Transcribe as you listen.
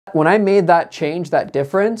When I made that change, that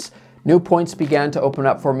difference, new points began to open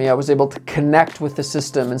up for me. I was able to connect with the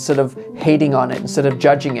system instead of hating on it, instead of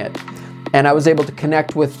judging it. And I was able to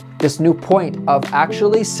connect with this new point of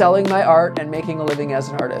actually selling my art and making a living as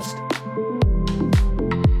an artist.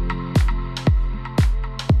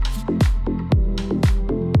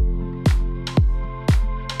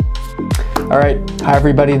 All right, hi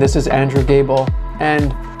everybody, this is Andrew Gable,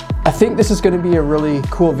 and I think this is going to be a really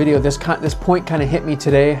cool video. This point kind of hit me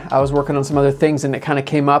today. I was working on some other things and it kind of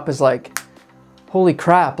came up as like, holy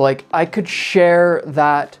crap, like I could share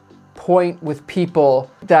that point with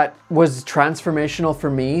people that was transformational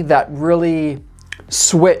for me, that really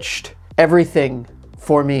switched everything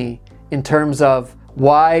for me in terms of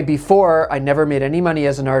why before I never made any money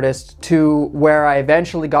as an artist to where I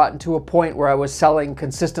eventually got into a point where I was selling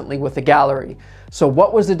consistently with a gallery. So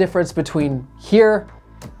what was the difference between here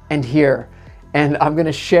and here? And I'm going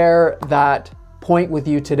to share that point with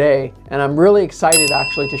you today. And I'm really excited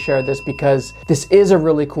actually to share this because this is a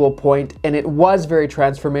really cool point and it was very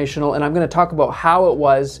transformational. And I'm going to talk about how it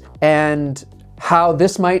was and how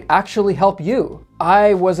this might actually help you.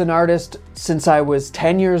 I was an artist since I was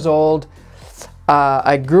 10 years old.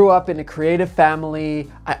 I grew up in a creative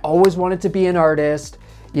family. I always wanted to be an artist.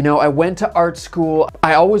 You know, I went to art school.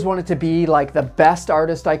 I always wanted to be like the best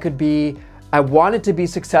artist I could be. I wanted to be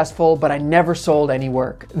successful, but I never sold any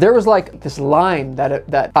work. There was like this line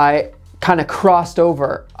that I kind of crossed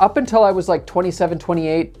over. Up until I was like 27,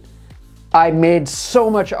 28, I made so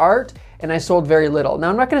much art and I sold very little. Now,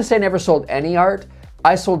 I'm not gonna say I never sold any art.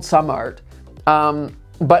 I sold some art,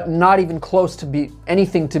 but not even close to be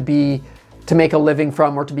anything to make a living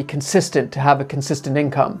from or to be consistent, to have a consistent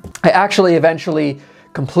income. I actually eventually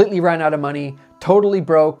completely ran out of money, totally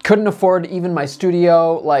broke, couldn't afford even my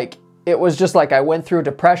studio. Like, it was just like I went through a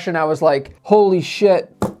depression. I was like, holy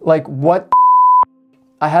shit, like what?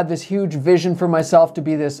 I had this huge vision for myself to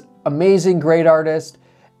be this amazing, great artist,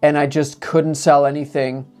 and I just couldn't sell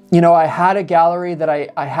anything. You know, I had a gallery that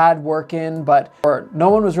I had work in, but no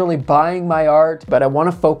one was really buying my art. But I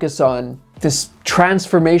want to focus on this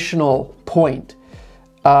transformational point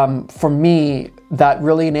for me that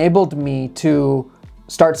really enabled me to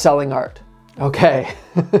start selling art. Okay.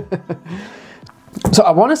 So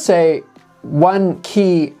I want to say one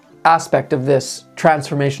key aspect of this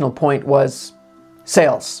transformational point was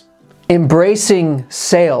sales. Embracing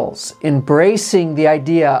sales, embracing the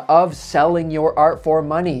idea of selling your art for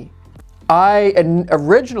money. I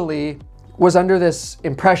originally was under this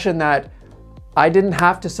impression that I didn't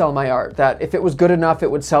have to sell my art, that if it was good enough,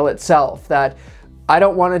 it would sell itself, that I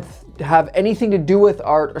don't want to have anything to do with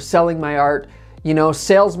art or selling my art. You know,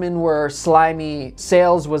 salesmen were slimy,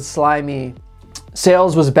 sales was slimy,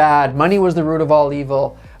 sales was bad, money was the root of all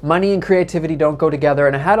evil, money and creativity don't go together,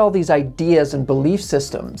 and I had all these ideas and belief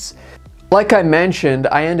systems. Like I mentioned,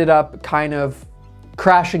 I ended up kind of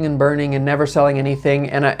crashing and burning and never selling anything,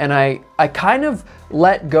 and I kind of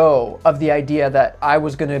let go of the idea that I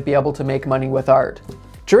was going to be able to make money with art.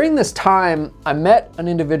 During this time, I met an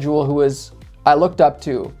individual who I looked up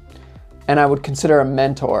to and I would consider a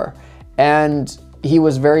mentor, and he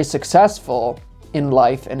was very successful in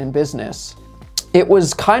life and in business. It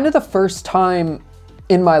was kind of the first time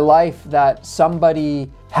in my life that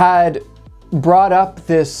somebody had brought up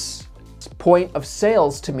this point of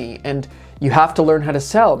sales to me, and you have to learn how to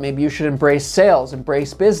sell. Maybe you should embrace sales,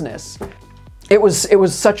 embrace business. It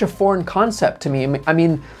was such a foreign concept to me. I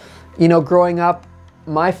mean, you know, growing up,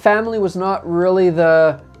 my family was not really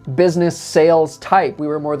the business sales type. We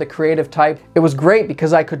were more the creative type. It was great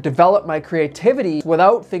because I could develop my creativity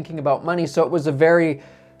without thinking about money. So it was a very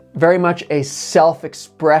much a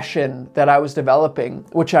self-expression that I was developing,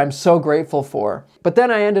 which I'm so grateful for. But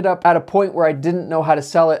then I ended up at a point where I didn't know how to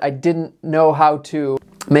sell it. I didn't know how to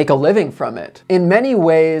make a living from it. In many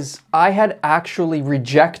ways, I had actually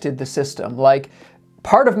rejected the system. Like,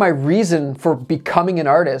 part of my reason for becoming an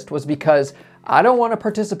artist was because I don't want to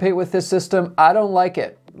participate with this system. I don't like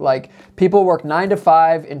it. Like, people work 9 to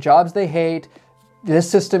 5 in jobs they hate. This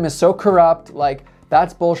system is so corrupt. Like,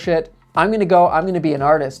 that's bullshit. I'm going to be an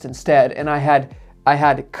artist instead. And I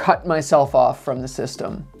had cut myself off from the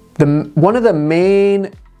system. One of the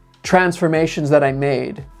main transformations that I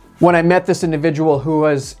made when I met this individual who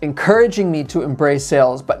was encouraging me to embrace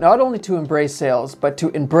sales, but not only to embrace sales, but to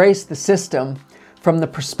embrace the system from the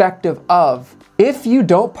perspective of, if you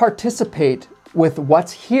don't participate with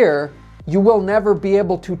what's here, you will never be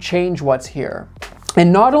able to change what's here.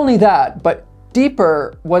 And not only that, but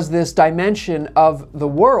deeper was this dimension of the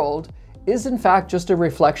world is in fact just a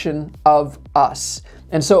reflection of us.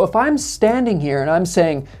 And so if I'm standing here and I'm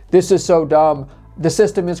saying, this is so dumb, the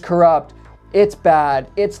system is corrupt, it's bad,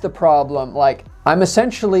 it's the problem. Like, I'm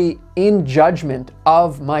essentially in judgment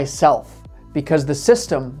of myself because the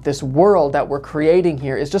system, this world that we're creating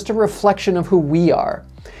here, is just a reflection of who we are.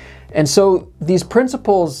 And so these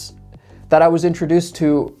principles that I was introduced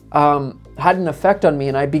to had an effect on me,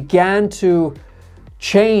 and I began to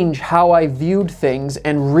change how I viewed things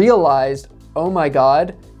and realized, oh my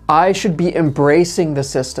God, I should be embracing the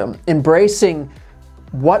system, embracing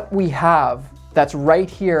what we have that's right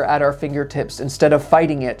here at our fingertips instead of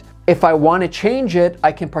fighting it. If I want to change it,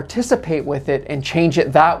 I can participate with it and change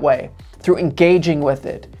it that way through engaging with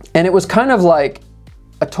it. And it was kind of like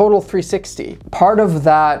a total 360. Part of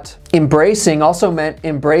that embracing also meant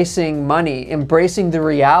embracing money, embracing the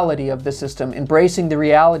reality of the system, embracing the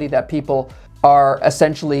reality that people are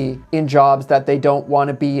essentially in jobs that they don't want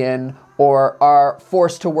to be in or are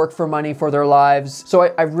forced to work for money for their lives. So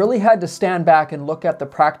I really had to stand back and look at the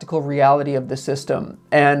practical reality of the system.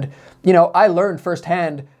 And, you know, I learned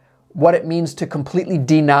firsthand what it means to completely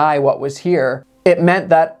deny what was here. It meant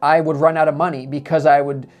that I would run out of money because I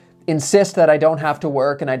would insist that I don't have to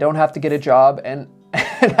work and I don't have to get a job, and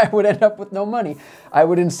I would end up with no money. I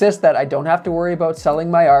would insist that I don't have to worry about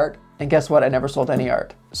selling my art, and guess what? I never sold any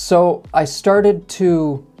art. So I started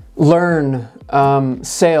to learn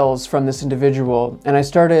sales from this individual, and I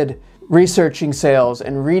started researching sales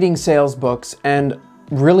and reading sales books and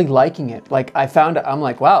really liking it. Like, I'm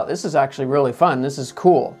like, wow, this is actually really fun. This is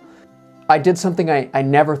cool. I did something I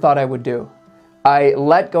never thought I would do. I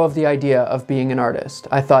let go of the idea of being an artist.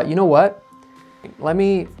 I thought, you know what? Let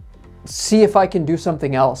me see if I can do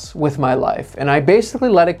something else with my life. And I basically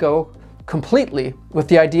let it go completely with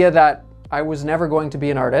the idea that I was never going to be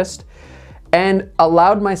an artist, and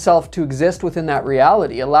allowed myself to exist within that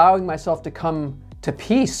reality, allowing myself to come to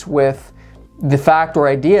peace with the fact or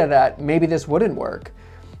idea that maybe this wouldn't work,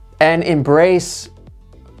 and embrace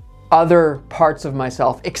other parts of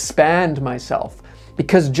myself, expand myself.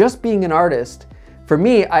 Because just being an artist, for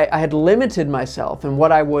me, I had limited myself and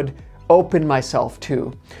what I would open myself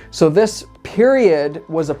to. So this period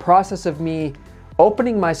was a process of me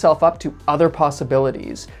opening myself up to other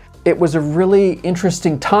possibilities. It was a really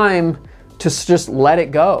interesting time to just let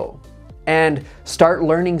it go and start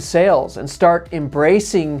learning sales and start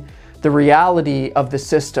embracing the reality of the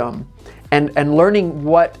system and learning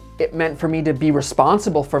what it meant for me to be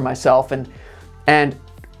responsible for myself and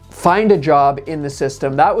find a job in the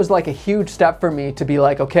system. That was like a huge step for me to be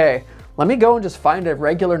like, okay, let me go and just find a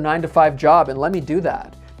regular 9-to-5 job and let me do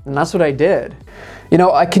that. And that's what I did. You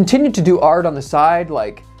know, I continued to do art on the side,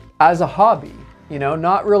 like as a hobby, you know,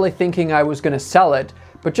 not really thinking I was going to sell it,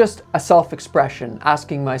 but just a self-expression,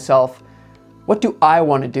 asking myself, what do I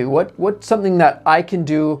want to do? What's something that I can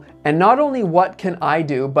do? And not only what can I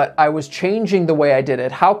do, but I was changing the way I did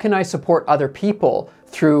it. How can I support other people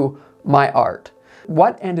through my art?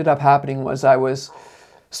 What ended up happening was I was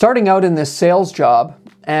starting out in this sales job,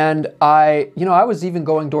 and I was even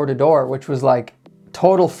going door to door, which was like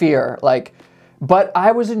total fear, but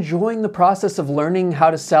I was enjoying the process of learning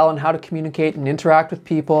how to sell and how to communicate and interact with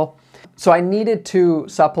people. So I needed to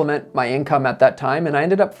supplement my income at that time, and I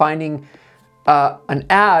ended up finding an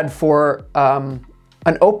ad for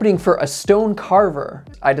an opening for a stone carver.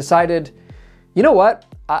 I decided, you know what,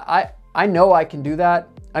 I know I can do that.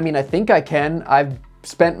 I mean, I think I can. I've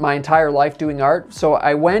spent my entire life doing art. So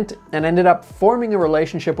I went and ended up forming a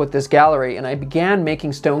relationship with this gallery, and I began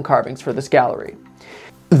making stone carvings for this gallery.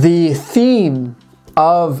 The theme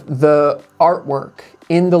of the artwork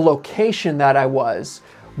in the location that I was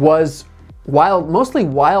mostly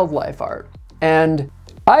wildlife art. And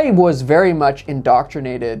I was very much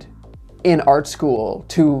indoctrinated in art school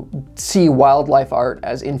to see wildlife art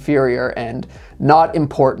as inferior and not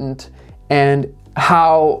important, and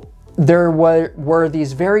how there were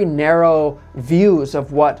these very narrow views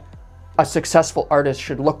of what a successful artist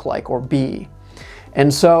should look like or be.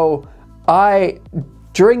 And so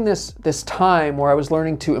during this time where I was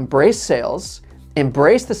learning to embrace sales,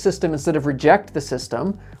 embrace the system instead of reject the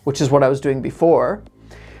system, which is what I was doing before,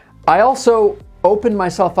 I also opened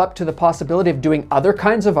myself up to the possibility of doing other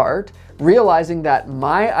kinds of art, realizing that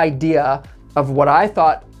my idea of what I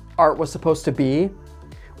thought art was supposed to be,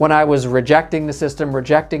 when I was rejecting the system,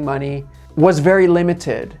 rejecting money, was very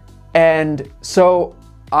limited. And so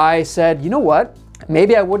I said, you know what?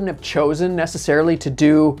 Maybe I wouldn't have chosen necessarily to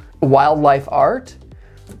do wildlife art,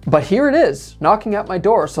 but here it is, knocking at my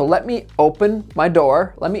door. So let me open my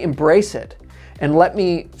door, let me embrace it, and let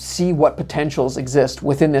me see what potentials exist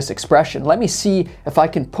within this expression. Let me see if I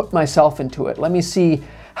can put myself into it. Let me see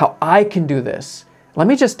how I can do this. Let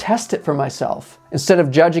me just test it for myself instead of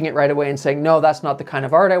judging it right away and saying, no, that's not the kind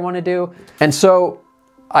of art I want to do. And so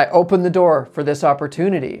I opened the door for this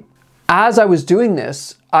opportunity. As I was doing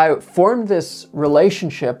this, I formed this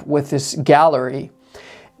relationship with this gallery,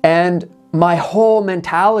 and my whole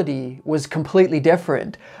mentality was completely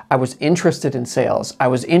different. I was interested in sales. I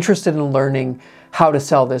was interested in learning how to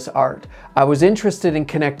sell this art. I was interested in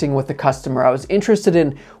connecting with the customer. I was interested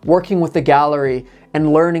in working with the gallery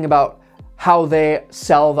and learning about how they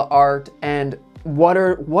sell the art and what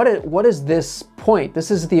is this point? This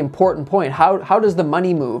is the important point. How does the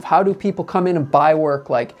money move? How do people come in and buy work?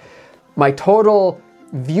 Like, my total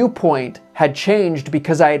viewpoint had changed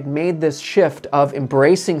because I had made this shift of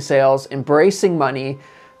embracing sales, embracing money,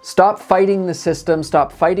 stop fighting the system,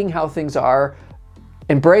 stop fighting how things are,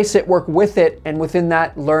 embrace it, work with it, and within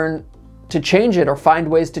that learn to change it or find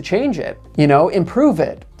ways to change it, you know, improve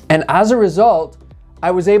it. And as a result, I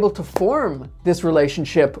was able to form this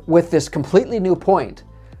relationship with this completely new point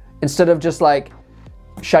instead of just like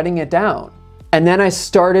shutting it down. And then I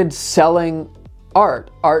started selling art.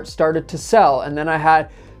 Art started to sell. And then I had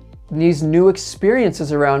these new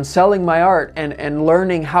experiences around selling my art and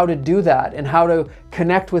learning how to do that and how to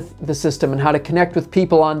connect with the system and how to connect with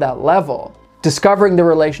people on that level. Discovering the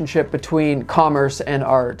relationship between commerce and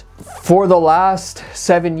art. For the last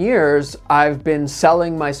 7 years, I've been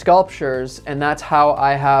selling my sculptures, and that's how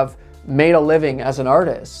I have made a living as an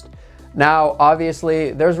artist. Now,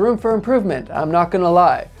 obviously, there's room for improvement, I'm not gonna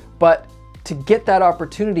lie, but to get that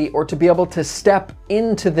opportunity or to be able to step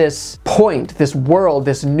into this point, this world,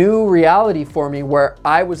 this new reality for me where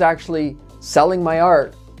I was actually selling my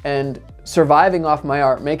art and surviving off my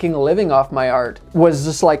art, making a living off my art, was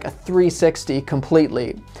just like a 360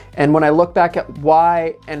 completely. And when I look back at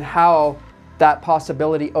why and how that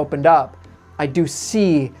possibility opened up, I do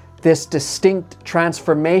see this distinct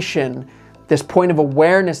transformation, this point of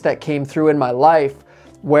awareness that came through in my life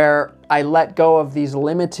where I let go of these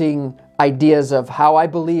limiting ideas of how I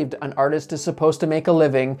believed an artist is supposed to make a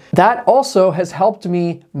living. That also has helped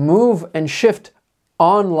me move and shift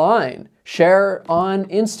online. Share on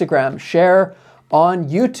Instagram, share on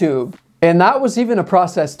YouTube. And that was even a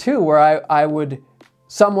process too, where I would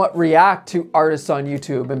somewhat react to artists on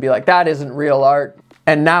YouTube and be like, that isn't real art.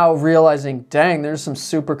 And now realizing, dang, there's some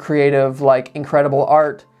super creative, like incredible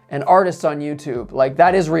art and artists on YouTube. Like,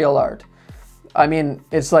 that is real art. I mean,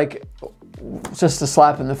 it's like just a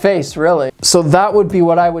slap in the face, really. So that would be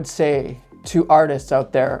what I would say to artists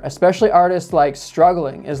out there, especially artists like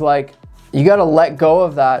struggling, is like, you gotta let go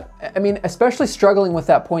of that. I mean, especially struggling with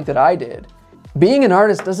that point that I did. Being an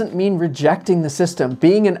artist doesn't mean rejecting the system.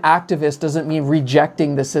 Being an activist doesn't mean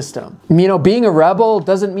rejecting the system. You know, being a rebel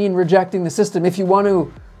doesn't mean rejecting the system. If you want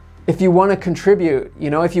to contribute, you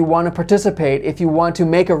know, if you want to participate, if you want to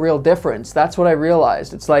make a real difference, that's what I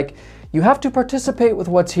realized. It's like, you have to participate with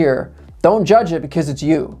what's here. Don't judge it because it's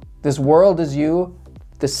you. This world is you.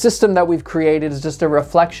 The system that we've created is just a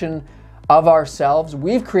reflection of ourselves.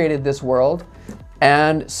 We've created this world.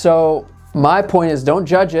 And so my point is, don't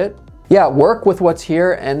judge it. Yeah, work with what's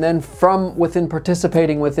here, and then from within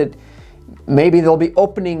participating with it, maybe there'll be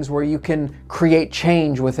openings where you can create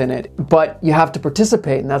change within it, but you have to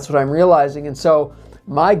participate, and that's what I'm realizing. And so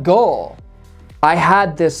my goal, I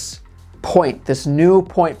had this point, this new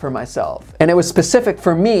point for myself, and it was specific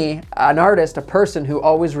for me, an artist, a person who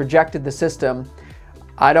always rejected the system.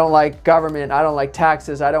 I don't like government, I don't like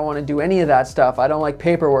taxes, I don't want to do any of that stuff, I don't like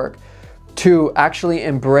paperwork, to actually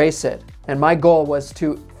embrace it. And my goal was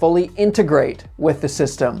to fully integrate with the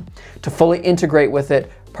system, to fully integrate with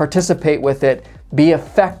it, participate with it, be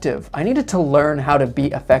effective. I needed to learn how to be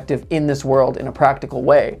effective in this world in a practical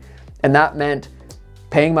way. And that meant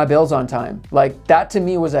paying my bills on time. Like, that to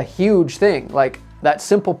me was a huge thing, like that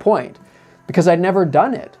simple point, because I'd never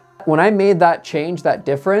done it. When I made that change, that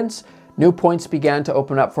difference, new points began to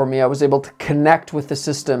open up for me. I was able to connect with the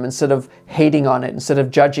system instead of hating on it, instead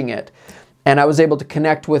of judging it. And I was able to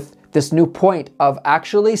connect with this new point of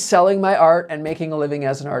actually selling my art and making a living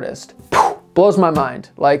as an artist. Blows my mind.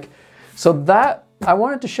 Like, so that, I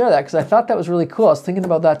wanted to share that because I thought that was really cool. I was thinking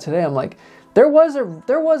about that today. I'm like, there was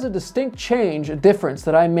a distinct change, a difference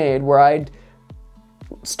that I made where I'd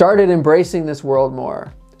started embracing this world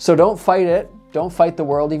more. So don't fight it. Don't fight the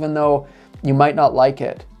world, even though you might not like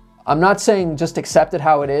it. I'm not saying just accept it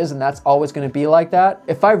how it is and that's always going to be like that.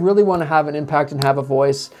 If I really want to have an impact and have a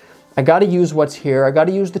voice, I got to use what's here. I got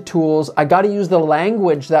to use the tools. I got to use the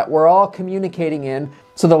language that we're all communicating in.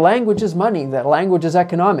 So the language is money. That language is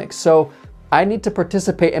economics. So I need to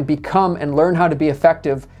participate and become and learn how to be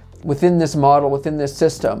effective within this model, within this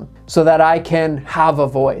system, so that I can have a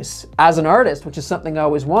voice as an artist, which is something I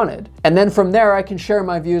always wanted. And then from there, I can share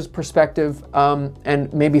my views, perspective,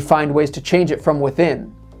 and maybe find ways to change it from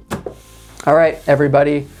within. All right,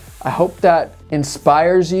 everybody. I hope that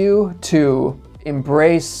inspires you to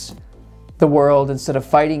embrace the world instead of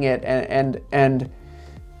fighting it, and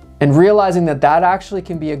realizing that that actually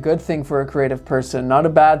can be a good thing for a creative person, not a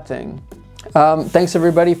bad thing. Thanks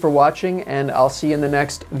everybody for watching, and I'll see you in the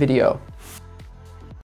next video.